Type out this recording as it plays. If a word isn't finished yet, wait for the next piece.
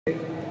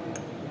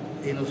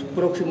en los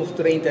próximos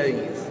 30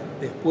 días,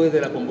 después de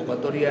la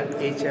convocatoria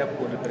hecha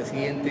por el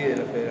presidente de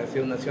la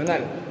Federación Nacional.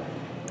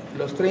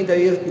 Los 30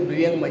 días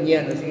cumplirían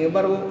mañana, sin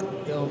embargo,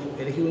 hemos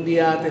elegido un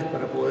día antes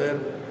para poder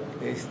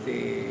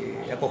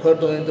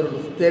acogernos dentro de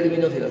los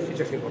términos y las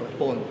fechas que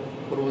corresponden,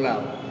 por un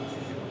lado.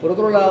 Por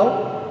otro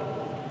lado,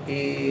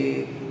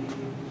 el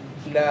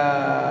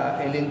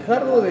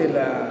encargo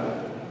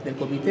del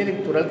comité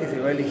electoral que se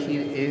va a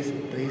elegir es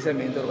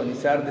precisamente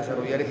organizar,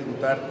 desarrollar y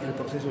ejecutar el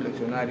proceso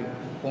eleccionario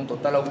con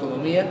total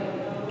autonomía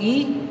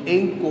y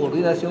en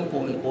coordinación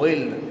con el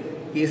COELNA,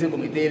 que es el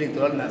Comité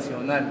Electoral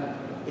Nacional.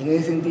 En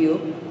ese sentido,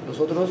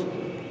 nosotros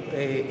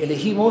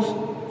elegimos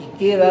y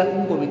queda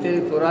un comité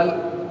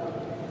electoral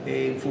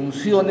en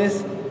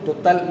funciones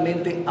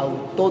totalmente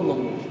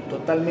autónomo,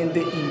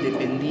 totalmente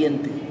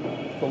independiente,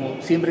 como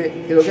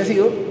siempre creo que ha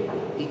sido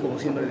y como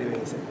siempre debe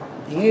ser.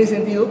 Y en ese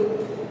sentido,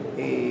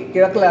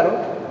 queda claro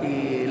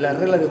que las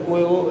reglas de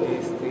juego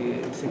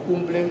se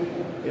cumplen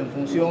en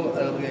función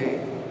a lo que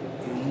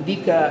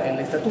indica el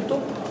estatuto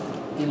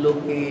y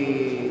lo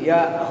que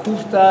ya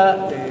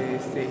ajusta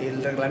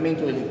el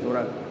reglamento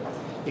electoral.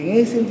 En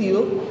ese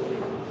sentido,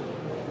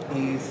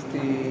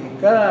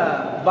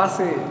 cada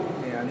base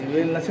a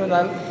nivel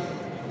nacional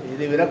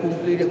deberá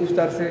cumplir y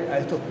ajustarse a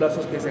estos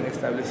plazos que se han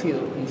establecido,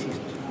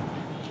 insisto.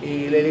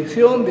 La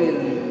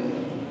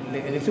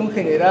elección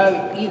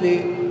general y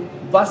de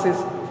bases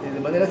de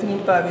manera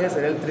simultánea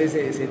será el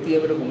 13 de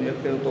septiembre, como ya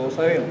creo todos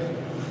sabemos.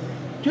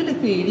 Yo les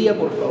pediría,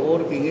 por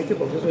favor, que en este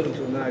proceso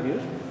eleccionario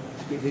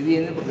que se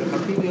viene, porque a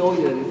partir de hoy,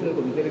 de la elección del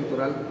comité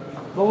electoral,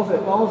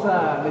 vamos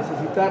a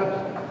necesitar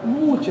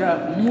mucho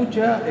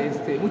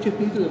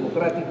espíritu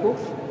democrático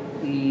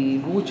y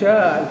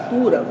mucha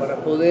altura para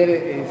poder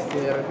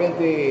de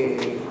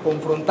repente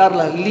confrontar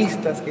las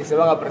listas que se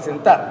van a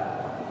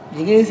presentar.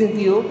 Y en ese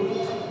sentido,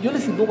 yo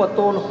les invoco a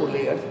todos los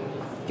colegas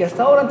que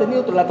hasta ahora han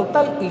tenido la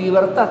total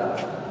libertad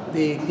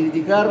de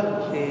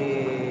criticar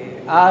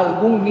a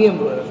algún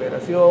miembro de la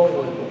Federación o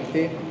del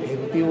Comité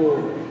Ejecutivo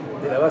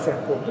de la base de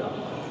Comite,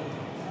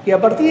 que a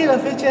partir de la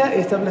fecha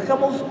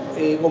establezcamos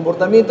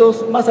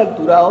comportamientos más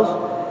alturados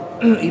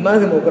y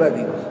más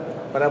democráticos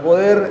para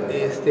poder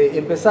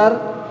empezar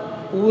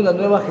una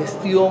nueva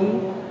gestión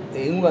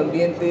en un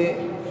ambiente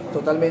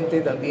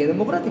totalmente también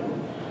democrático.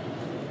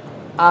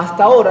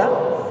 Hasta ahora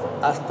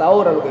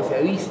lo que se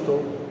ha visto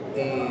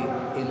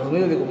en los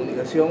medios de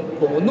comunicación,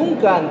 como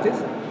nunca antes,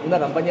 una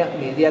campaña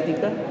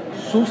mediática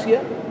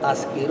sucia,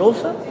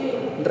 asquerosa,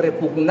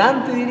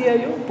 repugnante, diría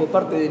yo, por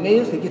parte de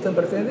medios que aquí están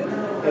presentes,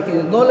 a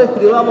quienes no les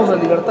privamos la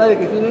libertad de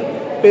que filmen,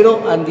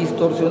 pero han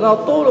distorsionado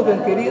todo lo que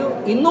han querido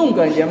y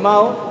nunca han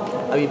llamado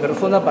a mi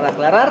persona para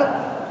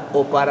aclarar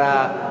o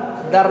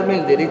para darme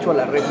el derecho a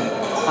la réplica.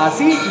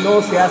 Así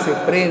no se hace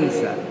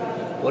prensa.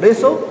 Por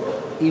eso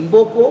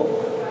invoco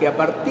que a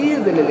partir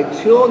de la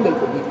elección del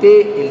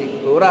comité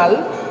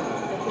electoral,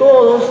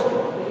 todos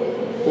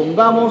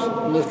pongamos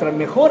nuestra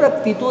mejor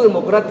actitud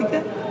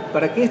democrática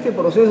para que este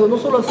proceso no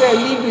solo sea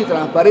limpio y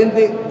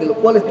transparente, de lo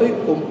cual estoy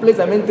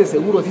completamente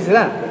seguro así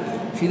será,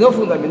 sino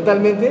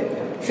fundamentalmente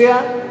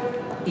sea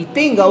y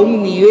tenga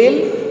un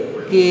nivel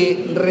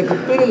que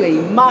recupere la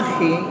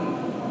imagen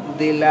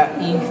de la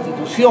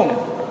institución.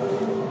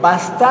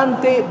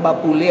 Bastante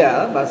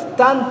vapuleada,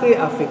 bastante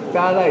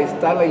afectada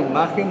está la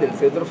imagen del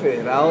Centro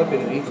Federado de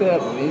Periodistas de la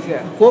provincia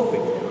de Jope,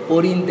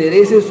 por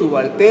intereses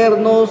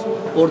subalternos,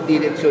 por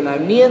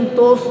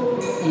direccionamientos,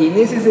 y en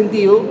ese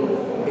sentido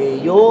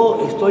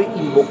yo estoy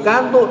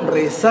invocando,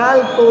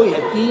 resalto, y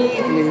aquí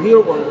les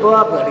digo con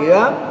toda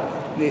claridad,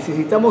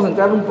 necesitamos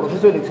entrar en un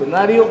proceso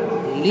eleccionario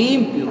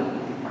limpio,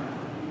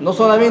 no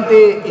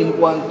solamente en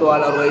cuanto a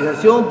la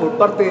organización por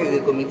parte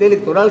del comité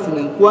electoral, sino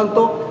en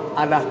cuanto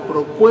a las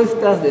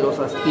propuestas de los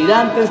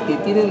aspirantes que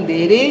tienen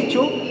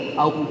derecho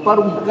a ocupar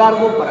un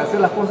cargo para hacer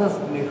las cosas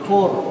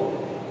mejor.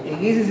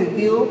 En ese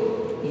sentido,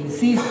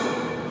 insisto,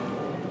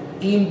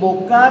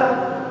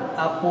 invocar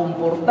a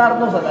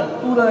comportarnos a la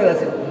altura de las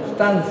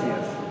circunstancias.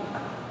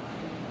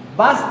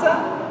 Basta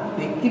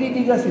de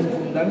críticas sin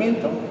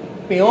fundamento,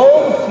 peor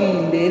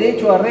sin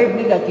derecho a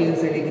réplica a quien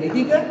se le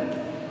critica,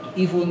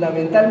 y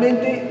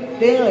fundamentalmente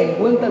tengan en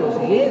cuenta lo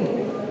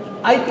siguiente: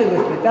 hay que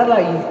respetar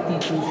la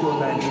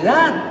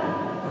institucionalidad.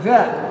 O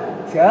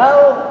sea, se ha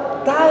dado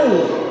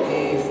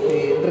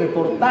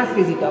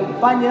reportajes y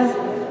campañas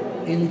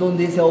en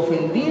donde se ha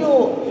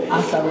ofendido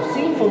hasta los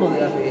símbolos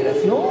de la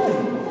federación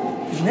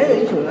y nadie ha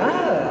dicho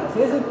nada. O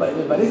sea, eso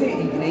me parece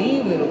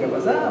increíble lo que ha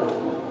pasado.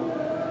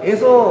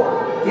 Eso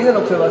tiene la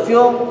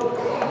observación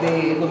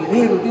del Comité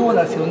Ejecutivo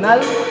Nacional,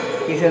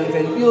 que se han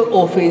sentido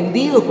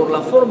ofendidos por la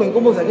forma en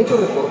cómo se han hecho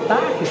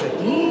reportajes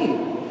aquí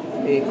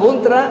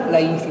contra la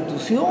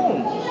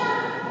institución.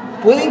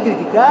 Pueden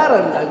criticar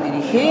al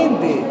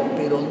dirigente,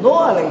 pero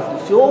no a la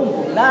institución,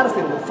 burlarse,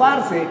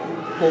 mofarse,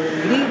 con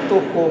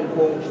gritos,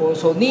 con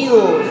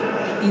sonidos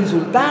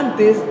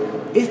insultantes.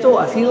 Esto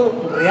ha sido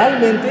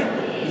realmente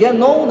ya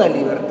no una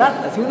libertad,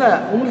 ha sido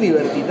un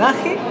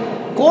libertinaje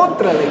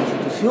contra la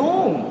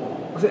institución.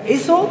 O sea,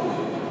 eso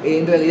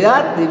en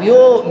realidad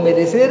debió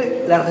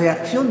merecer la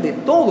reacción de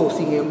todos.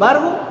 Sin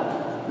embargo,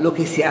 lo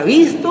que se ha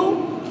visto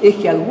es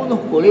que algunos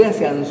colegas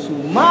se han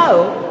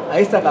sumado a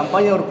esta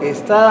campaña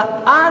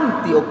orquestada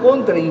anti o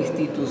contra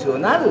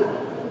institucional.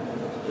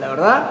 La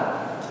verdad,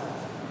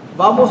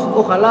 vamos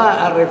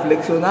ojalá a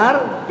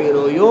reflexionar,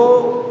 pero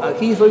yo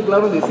aquí soy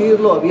claro en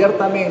decirlo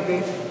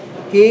abiertamente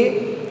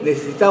que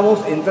necesitamos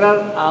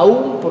entrar a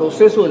un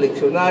proceso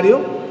eleccionario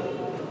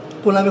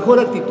con la mejor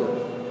actitud,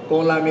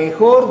 con la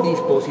mejor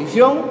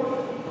disposición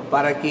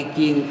para que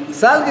quien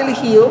salga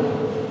elegido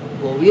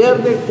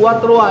gobierne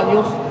 4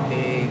 años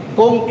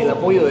con el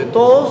apoyo de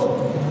todos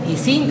y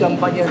sin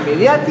campañas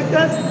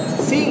mediáticas,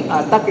 sin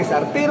ataques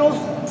arteros,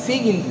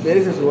 sin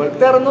intereses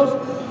subalternos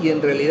y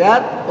en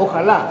realidad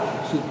ojalá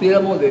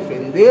supiéramos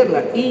defender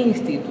la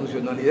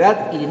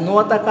institucionalidad y no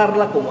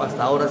atacarla como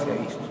hasta ahora se ha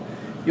visto.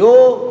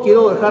 Yo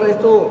quiero dejar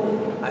esto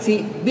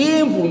así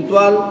bien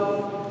puntual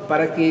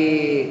para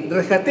que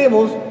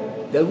rescatemos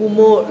de algún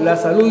modo la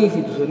salud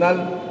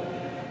institucional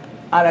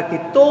a la que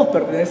todos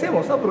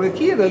pertenecemos, ¿no? Porque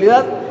aquí en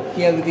realidad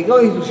quien ha criticado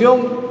la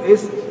institución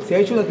se ha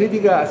hecho una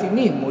crítica a sí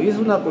mismo y es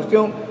una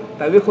cuestión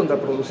tal vez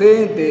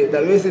contraproducente,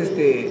 tal vez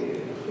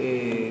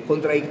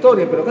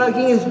contradictoria, pero cada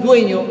quien es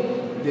dueño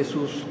de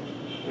sus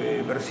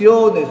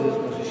versiones, de su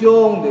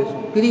posición, de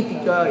su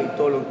crítica y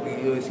todo lo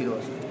que yo decido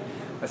hacer.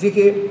 Así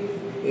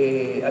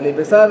que al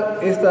empezar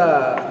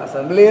esta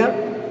asamblea,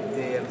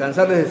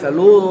 alcanzarles el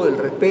saludo, el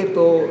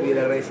respeto y el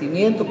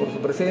agradecimiento por su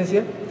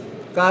presencia.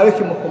 Cada vez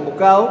que hemos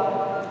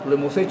convocado, lo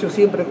hemos hecho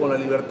siempre con la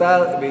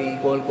libertad y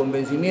con el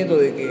convencimiento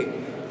de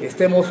que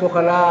estemos,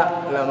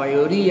 ojalá, la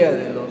mayoría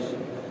de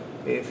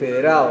los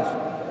federados.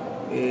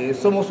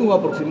 Somos un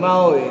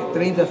aproximado de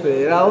 30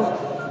 federados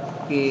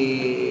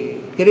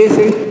que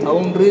crecen a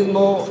un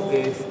ritmo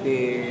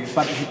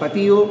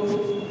participativo,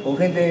 con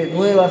gente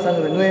nueva,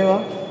 sangre nueva,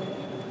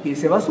 y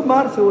se va a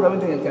sumar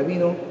seguramente en el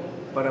camino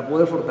para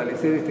poder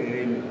fortalecer este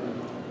gremio.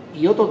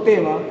 Y otro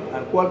tema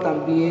al cual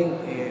también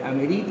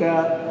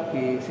amerita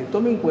que se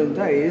tome en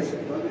cuenta es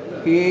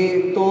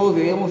que todos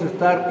debemos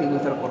estar en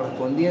nuestra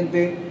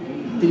correspondiente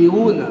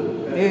tribuna,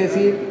 es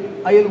decir,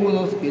 hay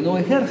algunos que no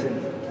ejercen.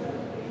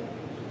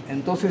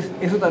 Entonces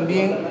eso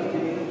también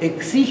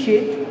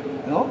exige,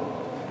 ¿no?,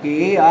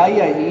 que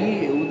haya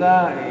allí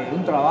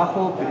un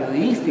trabajo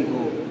periodístico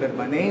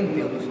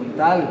permanente,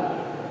 horizontal,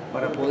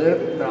 para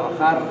poder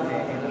trabajar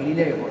en la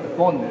línea que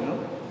corresponde,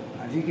 ¿no?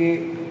 Así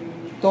que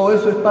todo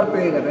eso es parte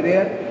de la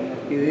tarea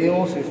que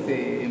debemos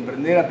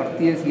emprender a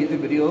partir del siguiente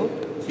periodo.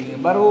 Sin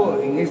embargo,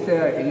 en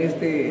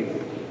este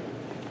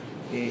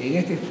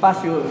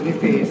espacio, en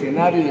este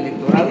escenario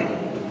electoral,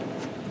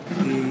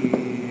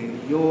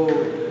 yo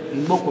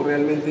invoco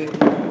realmente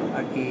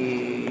a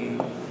que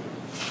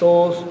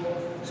todos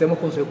seamos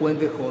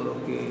consecuentes con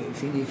lo que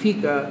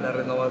significa la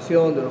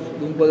renovación de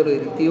un cuadro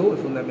directivo, y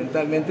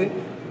fundamentalmente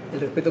el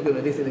respeto que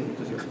merece la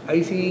institución.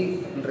 Ahí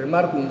sí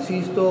remarco,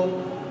 insisto,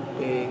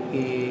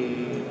 que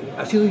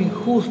ha sido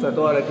injusta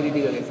toda la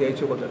crítica que se ha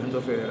hecho contra el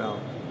Centro Federado.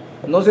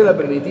 No se le ha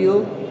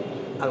permitido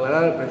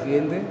aclarar al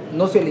presidente,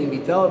 no se le ha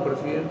invitado al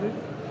presidente,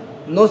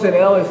 no se le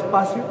ha dado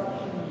espacio,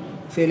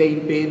 se le ha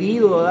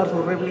impedido dar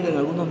su réplica en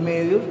algunos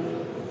medios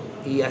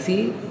y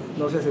así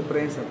no se hace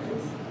prensa,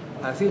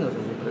 pues. Así no se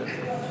hace prensa.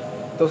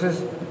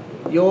 Entonces,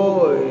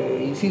 yo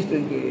insisto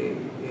en que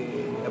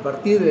a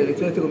partir de la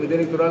elección de este comité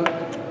electoral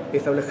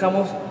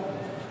establezcamos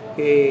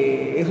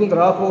que es un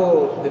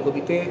trabajo del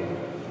comité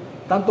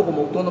tanto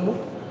como autónomo,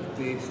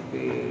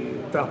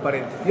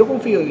 transparente. Yo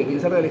confío en que quien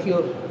salga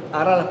elegido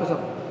hará las cosas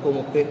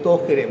como que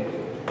todos queremos.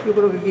 Yo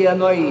creo que aquí ya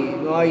no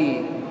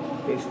hay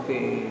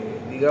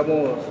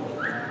digamos,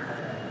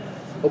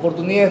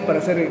 oportunidades para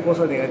hacer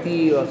cosas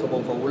negativas o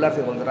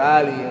confabularse contra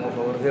alguien o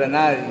favorecer a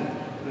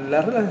nadie.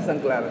 Las reglas están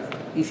claras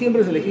y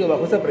siempre es elegido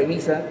bajo esta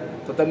premisa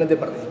totalmente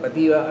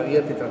participativa,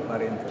 abierta y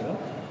transparente,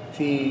 ¿no?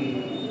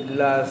 Si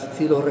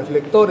los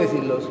reflectores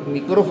y los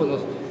micrófonos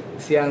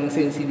se han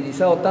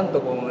sensibilizado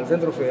tanto con el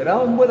Centro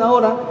Federado, en buena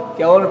hora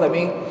que ahora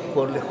también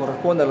les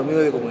corresponde a los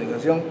medios de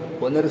comunicación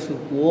poner su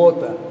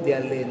cuota de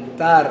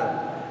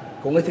alentar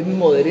con este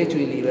mismo derecho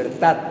y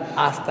libertad,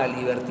 hasta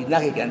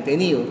libertinaje que han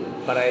tenido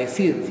para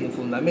decir sin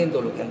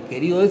fundamento lo que han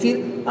querido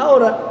decir,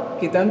 ahora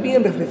que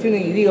también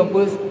reflexionen y digan,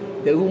 pues,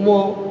 de algún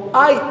modo,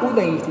 hay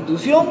una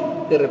institución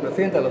que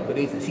representa a los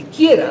periodistas,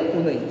 siquiera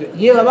una institución,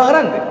 y es la más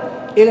grande,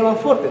 es la más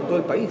fuerte en todo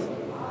el país.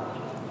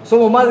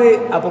 Somos más de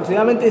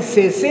aproximadamente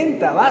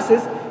 60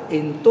 bases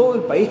en todo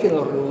el país que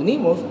nos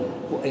reunimos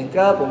en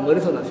cada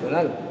Congreso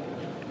Nacional.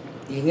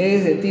 Y en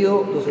ese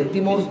sentido nos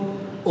sentimos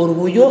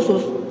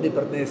orgullosos de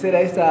pertenecer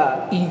a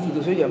esta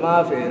institución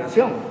llamada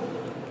Federación.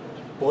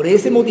 Por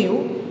ese motivo,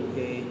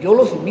 yo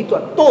los invito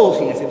a todos,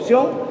 sin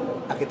excepción,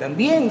 a que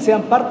también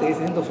sean parte de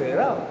ese Centro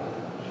Federado.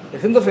 El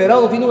Centro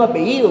Federado no tiene un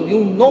apellido ni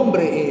un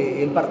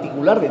nombre en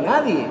particular de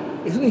nadie.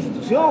 Es una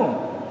institución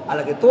a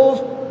la que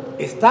todos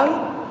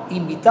están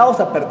invitados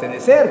a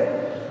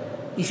pertenecer.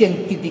 Y si han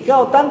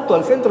criticado tanto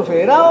al Centro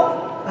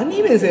Federado,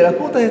 anímense, las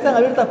puertas están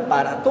abiertas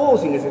para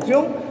todos, sin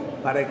excepción,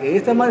 para que de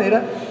esta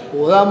manera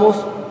podamos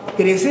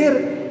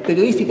crecer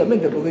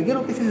periodísticamente, porque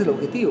creo que ese es el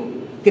objetivo.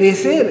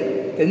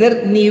 Crecer,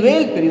 tener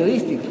nivel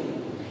periodístico,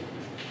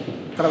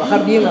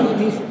 trabajar bien la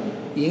noticia.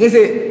 Y en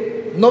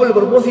ese noble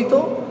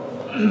propósito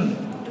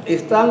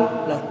están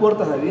las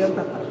puertas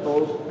abiertas para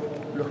todos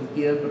los que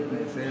quieran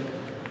pertenecer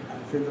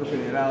al Centro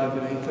Federado de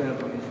Periodistas de la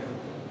provincia.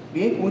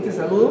 Bien, con este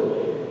saludo,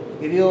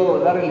 he querido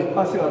dar el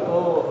espacio a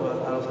todos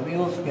a los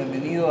amigos que han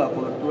venido a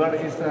coberturar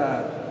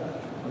esta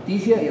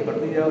noticia, y a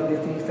partir de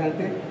este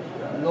instante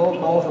no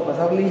vamos a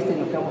pasar lista y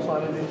nos quedamos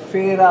solamente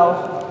federados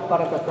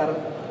para tratar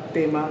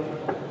tema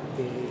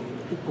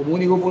como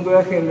único punto de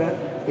agenda,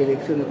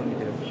 elección de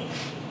comité.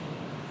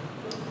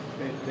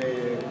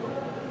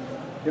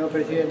 Señor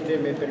presidente,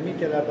 ¿me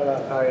permite la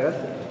palabra? Adelante.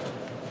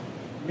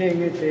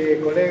 Bien,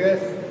 colegas,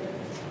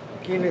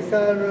 quien les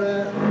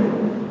habla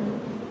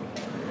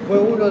fue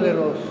uno de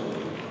los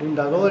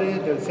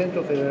fundadores del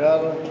Centro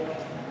Federado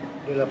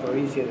de la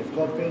provincia de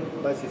Escope,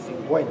 base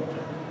 50.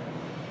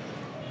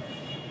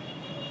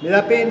 Me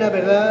da pena,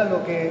 ¿verdad?,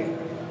 lo que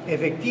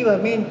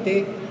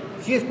efectivamente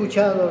sí he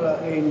escuchado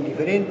en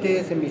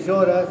diferentes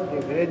emisoras,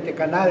 diferentes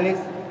canales,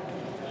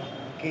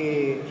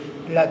 que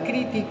la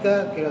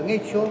crítica que han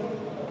hecho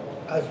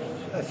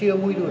ha sido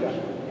muy dura.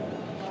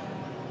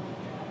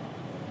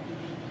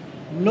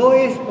 No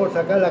es por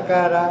sacar la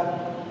cara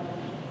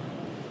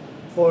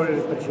por el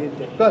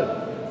presidente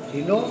actual,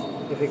 sino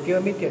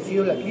efectivamente ha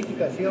sido la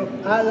crítica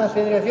a la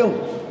federación.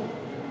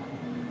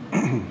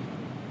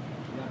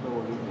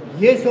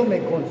 Y eso me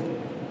consta.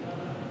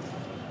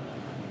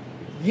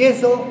 Y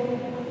eso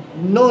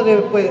no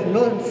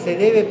se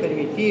debe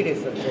permitir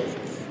esas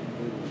cosas.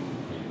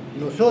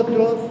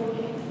 Nosotros,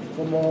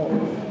 como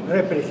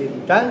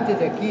representantes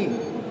de aquí,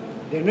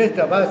 de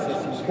nuestra base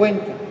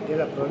 50 de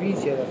la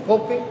provincia de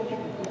Escope,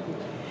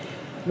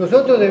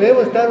 nosotros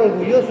debemos estar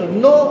orgullosos,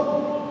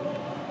 no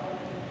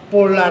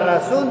por la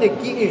razón de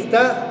quién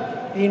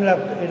está en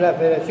la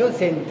Federación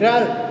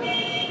Central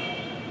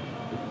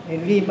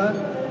en Lima,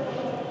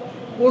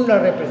 una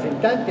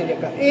representante de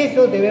acá.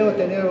 Eso debemos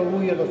tener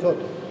orgullo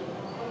nosotros.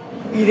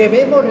 Y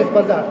debemos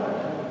respaldar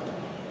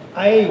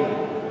a ella.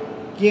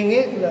 ¿Quién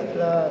es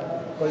la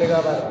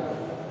colega Barra?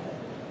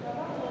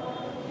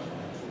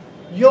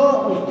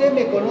 Usted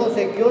me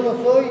conoce, que yo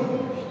no soy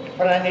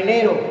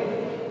franelero.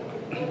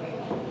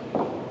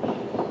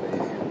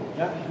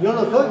 ¿Ya? Yo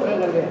no soy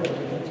franelero.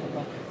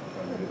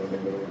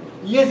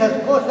 Y esas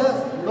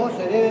cosas no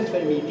se deben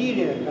permitir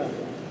en acá.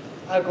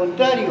 Al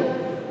contrario,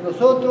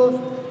 nosotros,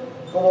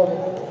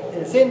 como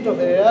el Centro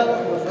Federado,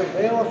 nosotros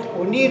debemos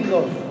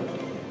unirnos.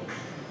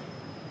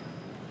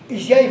 Y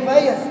si hay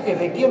fallas,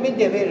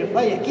 efectivamente haber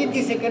fallas. ¿Quién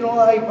dice que no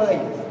hay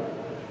fallas?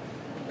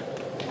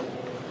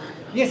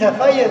 Y esas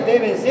fallas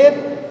deben ser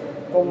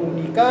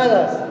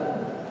comunicadas.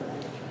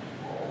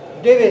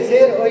 Debe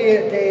ser,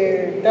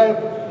 oye,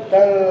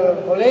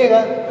 tal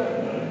colega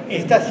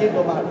está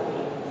haciendo mal.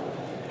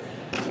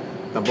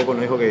 Tampoco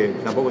nos dijo que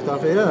tampoco estaba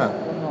federada.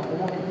 No, un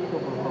momentito,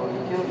 por favor.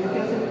 Yo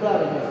quiero ser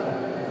claro en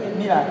esto.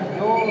 Mira,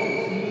 yo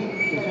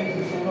sí que soy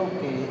sincero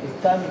que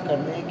está mi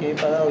carnet que he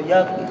pagado,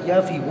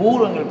 ya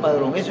figuro en el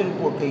padrón. Eso es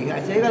porque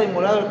se haya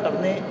demorado el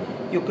carnet,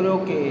 yo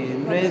creo que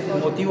no es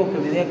motivo que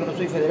me digan que no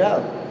soy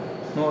federado.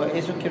 No,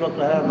 eso quiero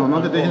aclarar. No, no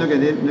te estoy diciendo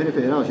que no eres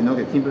federado, sino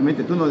que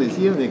simplemente tú nos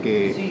decías de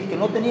que... Sí, que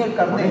no tenía el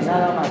carnet,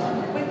 nada más.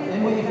 Es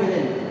muy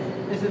diferente.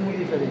 Eso es muy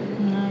diferente.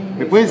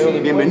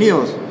 Después,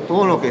 bienvenidos.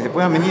 Todos los que se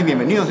puedan venir,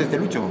 bienvenidos a este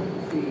lucho.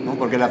 ¿No?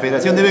 Porque la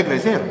federación debe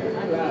crecer.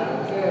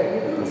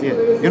 Así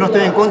es. Yo no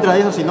estoy en contra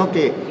de eso, sino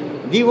que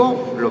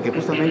digo lo que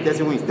justamente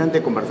hace un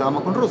instante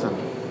conversábamos con Rosa,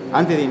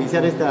 antes de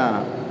iniciar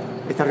esta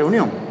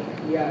reunión.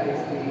 Ya,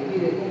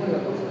 mire, ¿cómo es la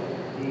cosa?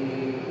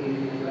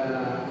 En la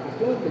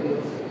gestión anterior,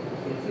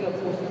 el CIR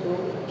Apósito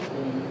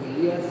con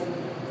Elías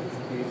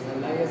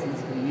Salaya se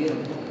inscribieron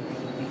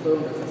y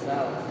fueron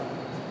rechazados.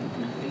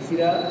 El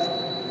CIRA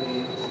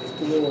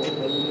estuvo de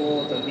algún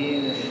modo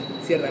también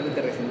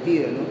ciertamente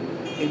resentida, ¿no?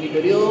 En mi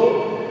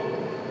periodo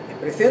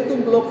presento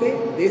un bloque,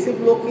 de ese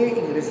bloque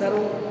ingresaron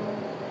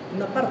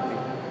una parte,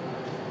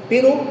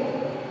 pero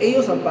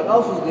ellos han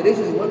pagado sus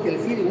derechos igual que el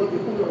CIR, igual que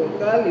Julio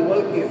Roncal,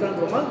 igual que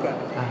Sandro Manca,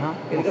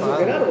 en el caso de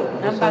Gerardo.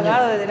 Han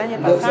pagado desde el año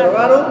Lo pasado.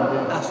 observaron,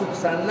 ha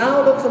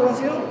subsanado la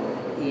observación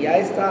y ya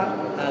está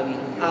hábil.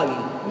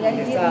 Y hay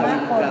que está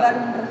más por habilitado. dar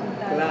un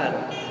resultado. Claro,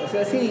 o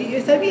sea, sí,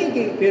 está bien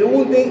que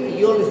pregunten y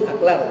yo les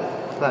aclaro.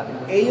 Claro.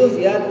 Ellos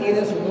ya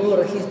tienen su nuevo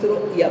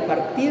registro y a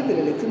partir de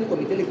la elección del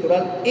comité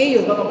electoral,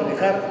 ellos van a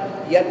manejar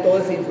ya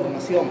toda esa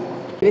información.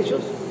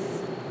 Derechos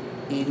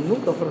y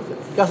nunca fueron.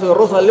 El caso de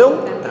Rosa León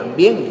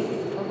también.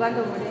 Osvaldo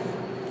Moreno.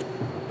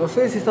 No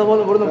sé si está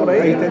Osvaldo Moreno por ahí.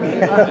 Ahí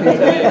también.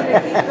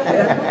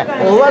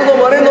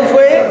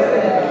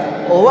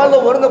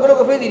 Osvaldo Moreno creo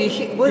que fue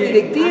directivo.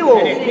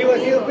 Directivo ha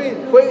sido, pues.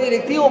 Fue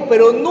directivo,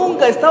 pero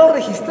nunca ha estado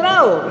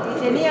registrado.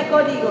 Y tenía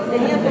código,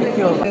 tenía su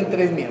registro. Tienen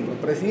 3 miembros: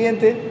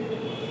 presidente,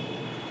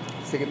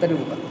 secretario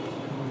vocal.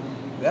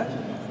 ¿Ya?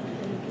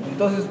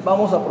 Entonces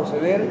vamos a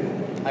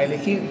proceder a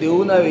elegir de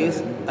una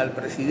vez al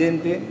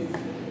presidente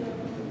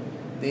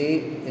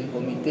del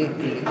comité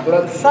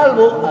electoral,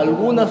 salvo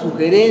alguna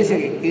sugerencia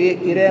que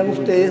quieran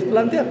ustedes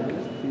plantear.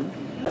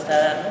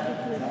 pasada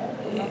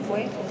No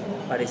fue.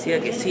 parecía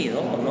que sí,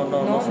 ¿no? No,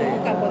 No sé.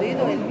 nunca ha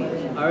podido él.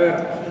 A ver,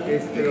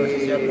 Pero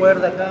si se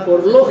acuerda acá.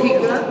 por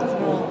lógica,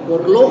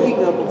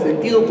 por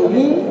sentido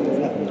común,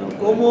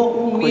 ¿cómo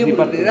un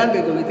miembro integrante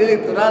del comité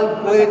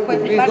electoral puede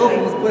cumplir dos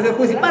funciones? Puede ser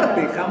juez y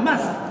parte,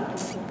 jamás.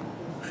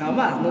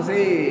 Jamás, no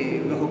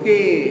sé bajo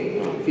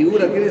qué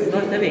figura quieres. No,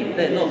 está bien,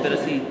 no, pero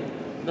sí.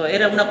 No,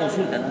 era una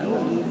consulta,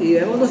 ¿no? Y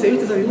además no se ha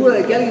visto esa figura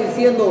de que alguien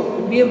siendo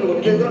un miembro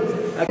del comité electoral,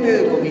 aquí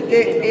del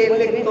comité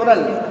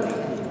electoral.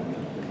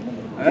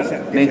 A ver,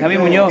 Benjamín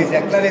Muñoz. Que se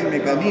aclare el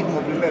mecanismo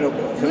primero.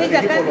 Se va a Luis,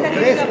 elegir acá por los está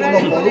tres, hablando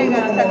uno el por uno,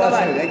 colega ¿cómo va a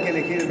Sandoval. ser? Hay que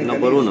elegir el Uno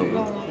mecanismo. por uno.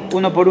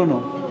 Uno por uno.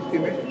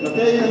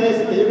 Ustedes ya ven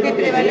que yo creo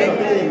que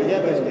prevalece?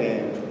 ya pues que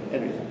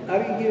Elvis.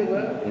 ¿Alguien quiere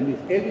hablar?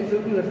 Elvis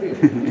García.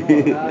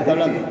 Está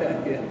hablando.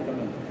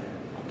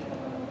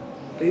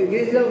 ¿Quieres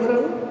decir algo,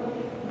 Gerardo?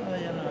 No,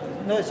 ya no.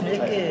 No, sino es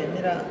que,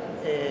 mira,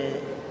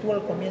 tú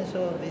al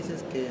comienzo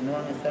dices que no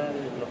van a estar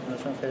los que no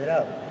son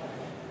federados.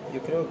 Yo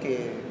creo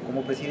que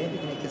como presidente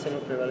tienes que hacerlo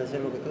prevalecer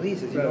lo que tú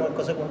dices, si no, al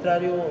caso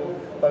contrario,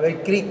 va a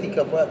haber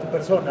crítica pues, a tu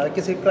persona, hay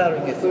que ser claro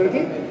en esto. ¿Sobre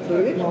qué?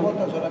 ¿Sobre qué? No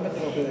votan solamente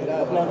los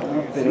federados.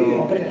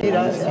 Pero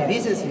mira, si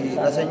dices, si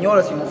la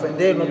señora, sin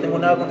ofender, no tengo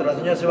nada contra la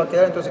señora, se va a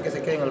quedar, entonces que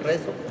se queden el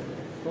resto.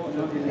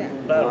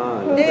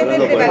 Claro. Debe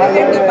ser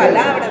prevalecer tu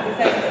palabra, te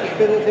está diciendo.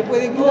 Pero se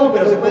puede incluir,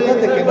 pero se puede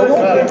que no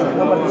voten.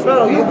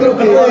 Claro, yo creo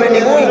que no va a haber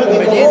ningún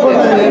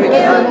inconveniente.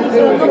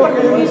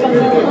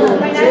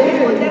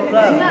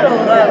 Claro.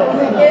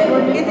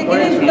 Que se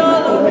queden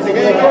todos.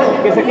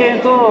 Que se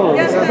queden todos.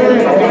 Ya está, que se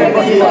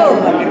queden todos.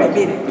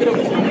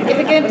 Que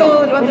se queden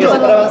todos.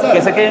 Levanta la mano.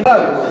 Que se queden.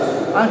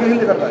 Ángel Gil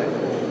de Cartagena.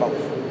 Vamos.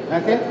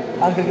 ¿Ángel?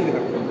 Ángel Gil de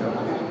Cartagena.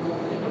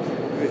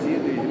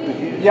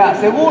 Ya,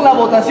 según la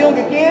votación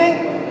que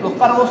quieren, los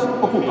cargos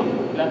ocupan.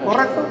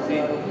 ¿Correcto? Sí.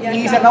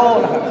 Y se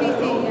acabó la carga. Sí,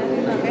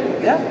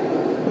 ¿Ya?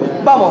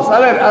 Vamos, a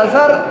ver,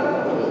 alzar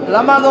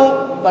la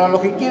mano para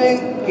los que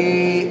quieren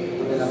que...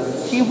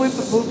 ¿Quién fue?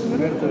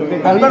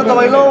 Alberto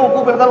Bailón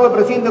ocupe el cargo de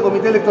presidente del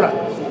comité electoral.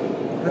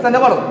 ¿Están de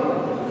acuerdo?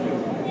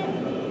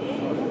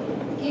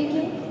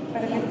 ¿Quién?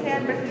 Para que sea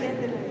el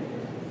presidente.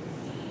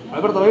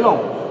 Alberto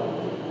Bailón.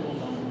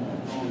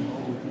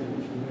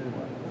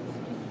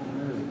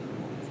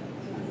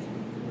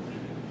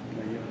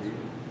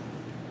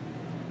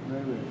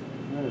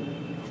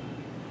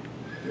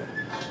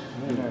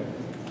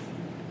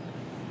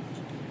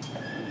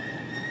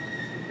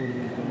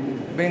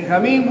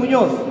 Benjamín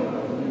Muñoz.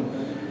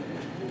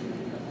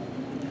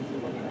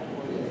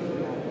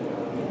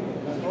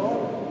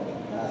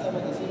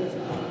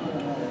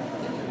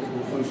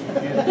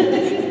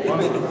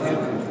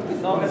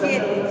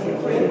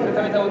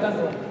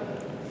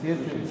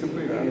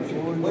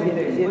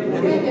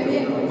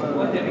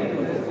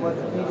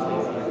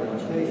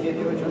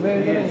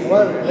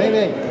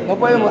 ¿No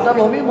pueden votar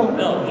los mismos?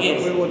 No,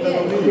 10.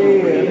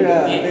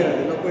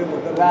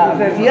 O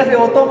sea, si ya se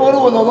votó por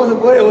uno, no se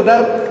puede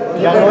votar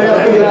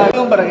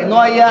para que no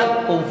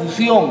haya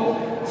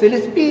confusión. Se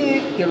les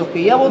pide que los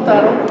que ya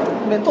votaron,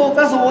 en todo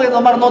caso voy a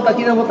tomar nota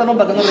quienes votaron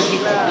para que no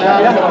repitan.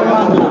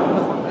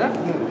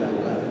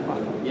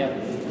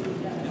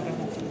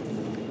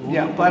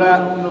 Ya,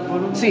 para...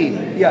 Sí,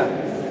 ya.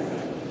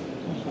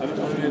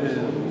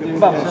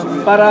 Vamos,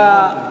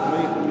 para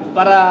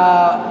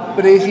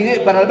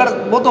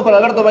votos para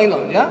Alberto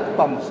Bailón, ¿ya?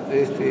 Vamos,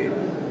 de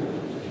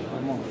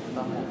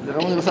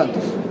Ramón de los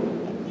Santos.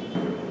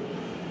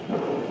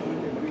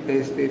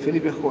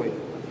 Felipe Joy.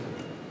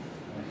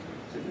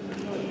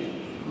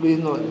 Luis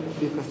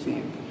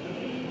Castillo.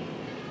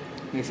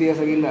 Mesías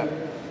Aguilar.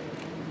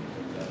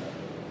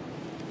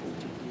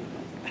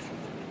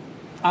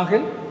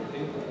 Ángel.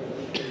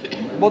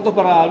 Votos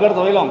para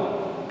Alberto Bailón.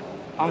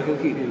 Ángel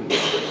Gil.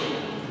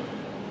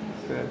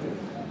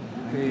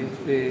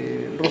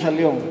 Rosa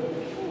León.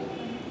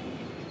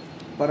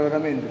 Bárbara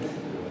Méndez.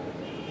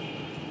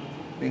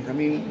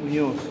 Benjamín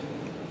Muñoz.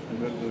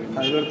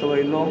 Alberto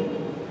Bailón.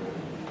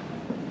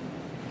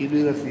 Y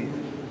Luis García.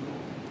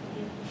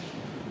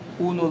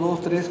 1,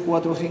 2, 3,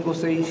 4, 5,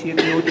 6,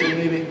 7, 8,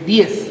 9,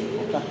 10.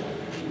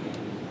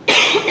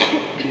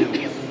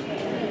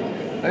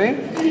 ¿Está bien?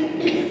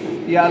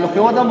 Y a los que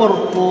votan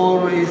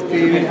por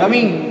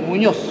Benjamín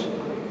Muñoz.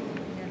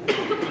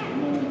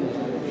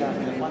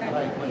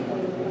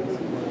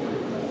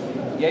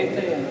 Y ahí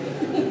está ya.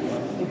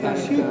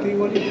 7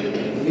 igual.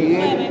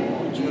 Miguel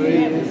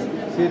Reyes.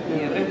 7.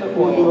 Y el resto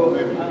Julio.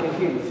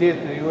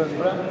 7 igual.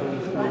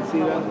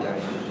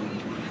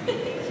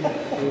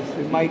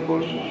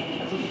 Michael.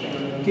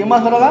 ¿Quién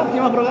más por acá?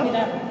 ¿Quién más por acá?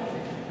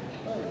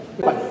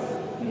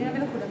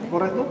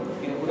 ¿Correcto?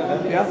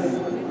 ¿Ya?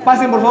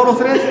 Pasen por favor los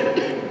tres.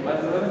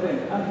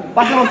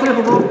 Pasen los tres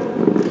por favor.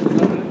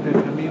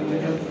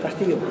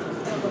 Castillo.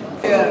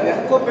 De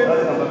Ascope,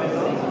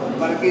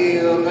 para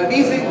que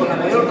organicen con la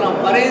mayor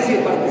transparencia y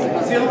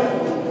participación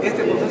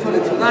este proceso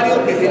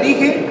eleccionario que se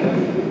elige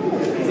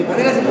de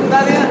manera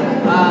simultánea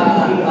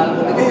al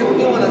Comité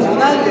Ejecutivo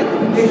Nacional y al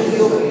Comité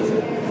Ejecutivo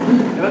Provincial.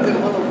 Levanten la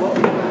mano, por favor.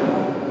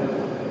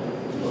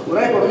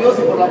 Juráis por Dios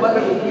y por la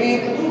patria cumplir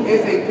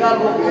ese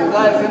encargo que les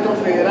da el Centro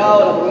Federado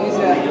de la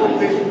provincia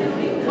COPE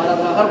para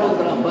trabajar con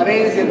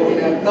transparencia, con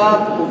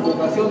lealtad, con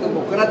vocación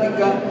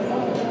democrática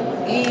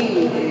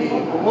y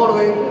con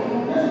orden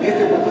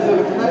este proceso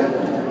electoral?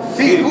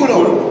 Sí,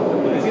 juro.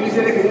 Si lo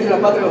hiciera que dice la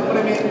patria los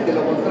premios, de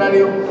lo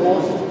contrario,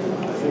 os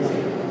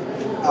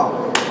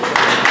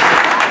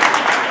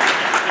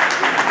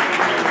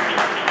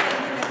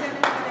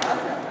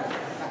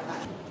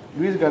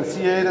Luis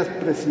García Eras,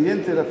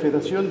 presidente de la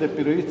Federación de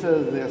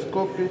Periodistas de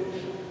Ascope,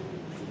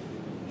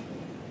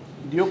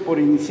 dio por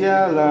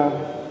iniciada la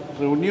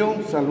reunión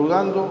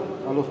saludando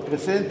a los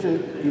presentes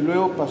y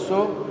luego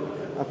pasó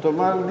a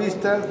tomar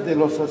listas de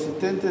los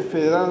asistentes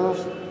federados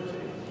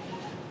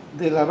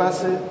de la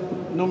base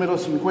número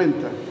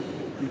 50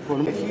 y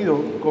por elegido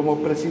como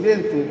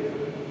presidente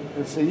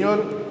el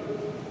señor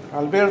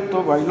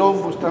Alberto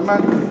Bailón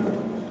Bustamante,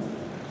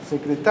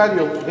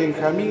 secretario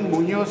Benjamín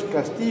Muñoz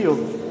Castillo,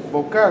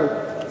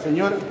 vocal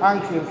señor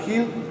Ángel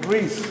Gil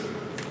Ruiz.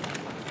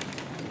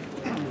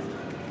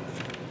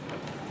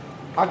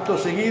 Acto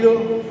seguido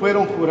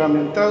fueron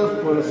juramentados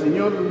por el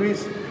señor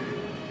Luis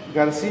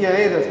García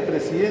Eras,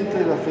 presidente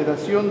de la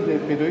Federación de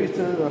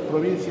Periodistas de la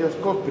provincia de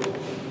Ascope.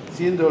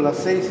 Siendo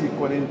las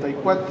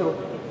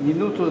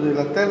 6:44 de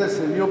la tarde,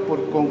 se dio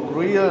por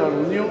concluida la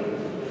reunión,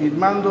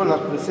 firmando la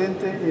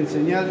presente en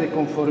señal de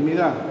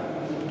conformidad.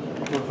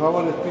 Por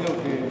favor, les pido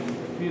que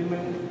firmen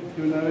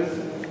de una vez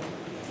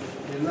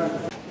el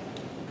acta.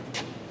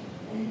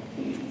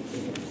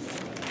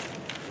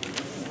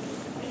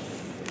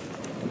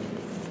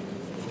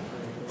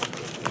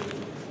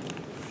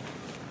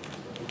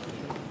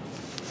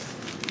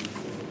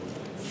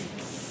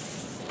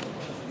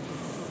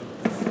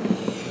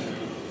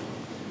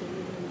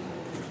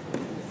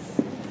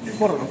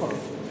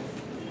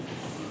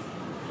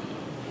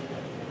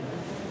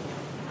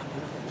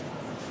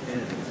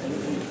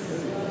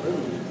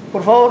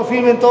 Por favor,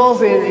 firmen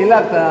todos el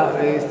acta,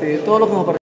 todos los que nos